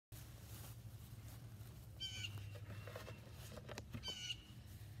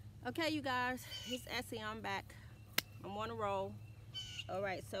Okay, you guys, it's Essie. I'm back. I'm on a roll. All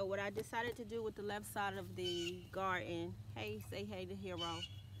right, so what I decided to do with the left side of the garden, hey, say hey to Hero.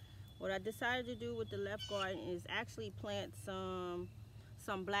 What I decided to do with the left garden is actually plant some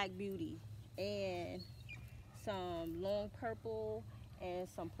black beauty and some long purple and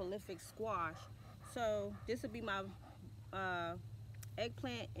some prolific squash. So this would be my uh,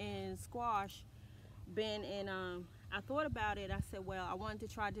 eggplant and squash bin, and I thought about it. I said, well, I wanted to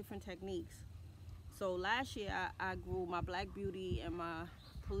try different techniques. So last year I grew my black beauty and my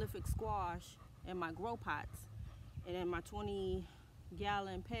prolific squash in my grow pots and in my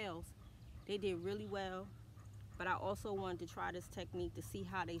 20-gallon pails. They did really well, but I also wanted to try this technique to see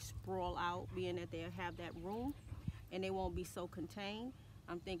how they sprawl out, being that they have that room and they won't be so contained.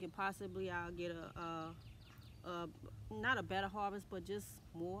 I'm thinking possibly I'll get a not a better harvest, but just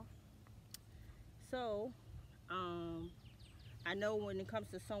more. So I know when it comes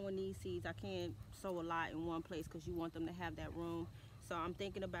to sowing these seeds, I can't sow a lot in one place because you want them to have that room. So I'm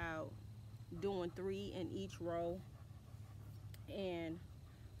thinking about doing 3 in each row. And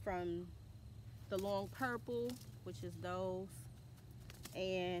from the long purple, which is those,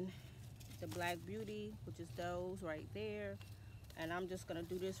 and the black beauty, which is those right there. And I'm just gonna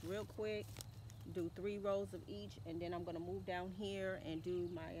do this real quick, do 3 rows of each, and then I'm gonna move down here and do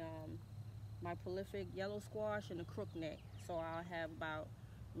my prolific yellow squash and the crook neck. So I'll have about,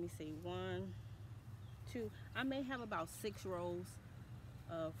 let me see, 1, 2, I may have about 6 rows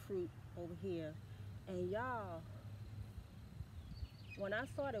of fruit over here. And y'all, when I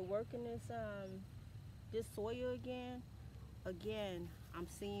started working this soil again, I'm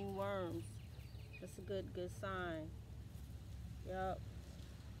seeing worms. That's a good sign. Yep.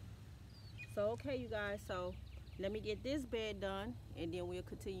 So okay, you guys, so let me get this bed done and then we'll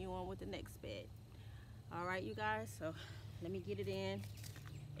continue on with the next bed. All right, you guys, so let me get it in.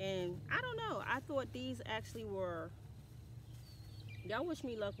 And I don't know, I thought these actually were, y'all wish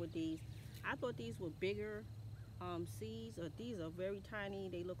me luck with these. I thought these were bigger seeds, or these are very tiny.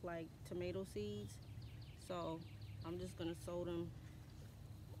 They look like tomato seeds. So I'm just gonna sow them.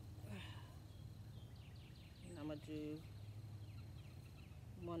 And I'm gonna do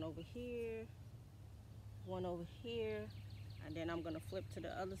one over here, one over here, and then I'm gonna flip to the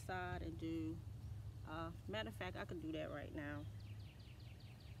other side and do, matter of fact, I can do that right now.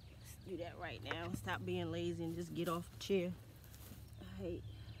 Let's do that right now. Stop being lazy and just get off the chair. I hate.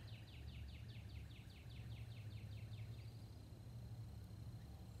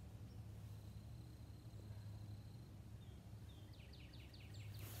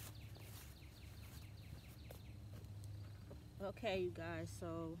 Okay, you guys,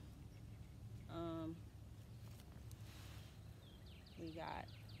 so we got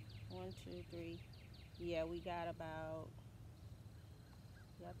 1, 2, 3. Yeah, we got about,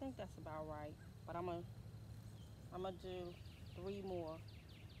 yeah, I think that's about right. But I'm gonna do 3 more.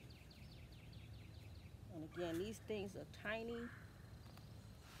 And again, these things are tiny,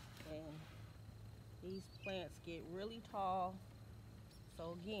 and these plants get really tall.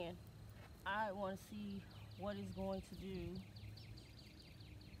 So again, I want to see what it's going to do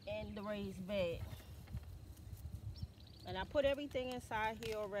in the raised bed. And I put everything inside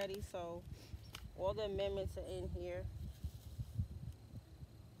here already, so all the amendments are in here.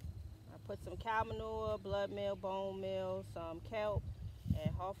 I put some cow manure, blood meal, bone meal, some kelp,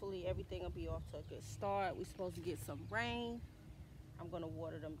 and hopefully everything will be off to a good start. We're supposed to get some rain. I'm gonna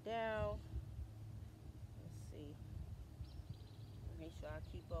water them down. Let's see. Make sure I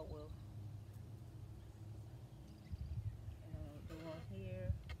keep up with. Do one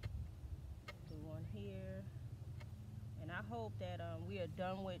here, do one here. And I hope that we are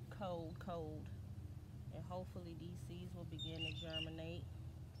done with cold, and hopefully these seeds will begin to germinate.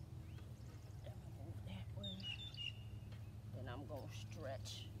 Then I move that way. Then I'm gonna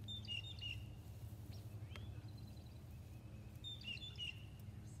stretch.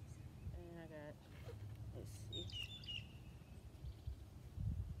 And I got, let's see.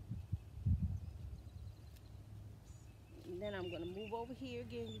 And then I'm gonna move over here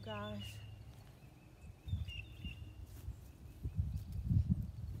again, you guys.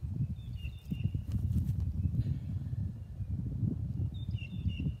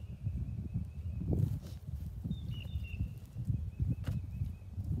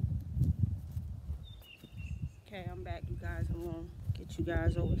 Okay, I'm back, you guys. I'm gonna get you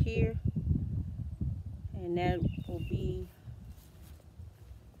guys over here, and that will be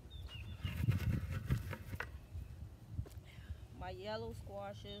my yellow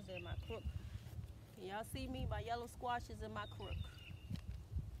squashes and my crook. Can y'all see me? My yellow squashes and my crook.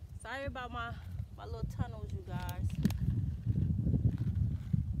 Sorry about my little tunnels, you guys.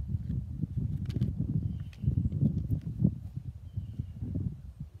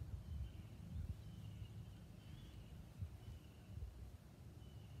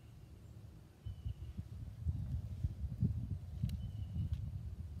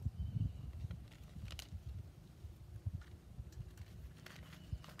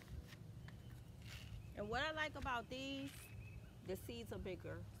 what I like about these, the seeds are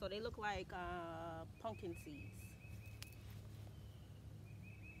bigger, so they look like pumpkin seeds.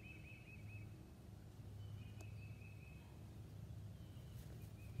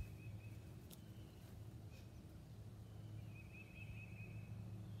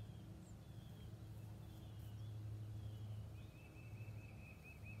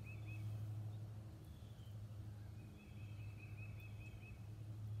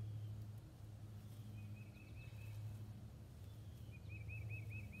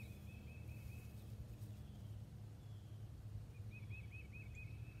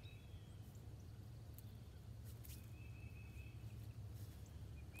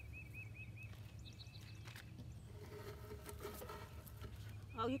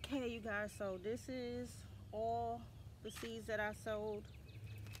 Okay, you guys, so this is all the seeds that I sowed.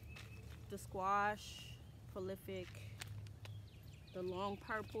 The squash, prolific, the long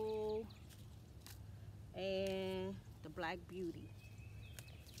purple, and the black beauty.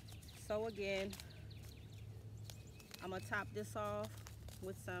 So again, I'm gonna top this off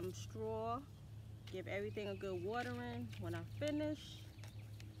with some straw, give everything a good watering when I finish,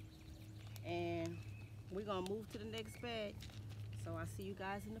 and we're gonna move to the next bed. So I'll see you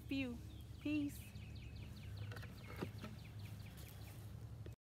guys in a few. Peace.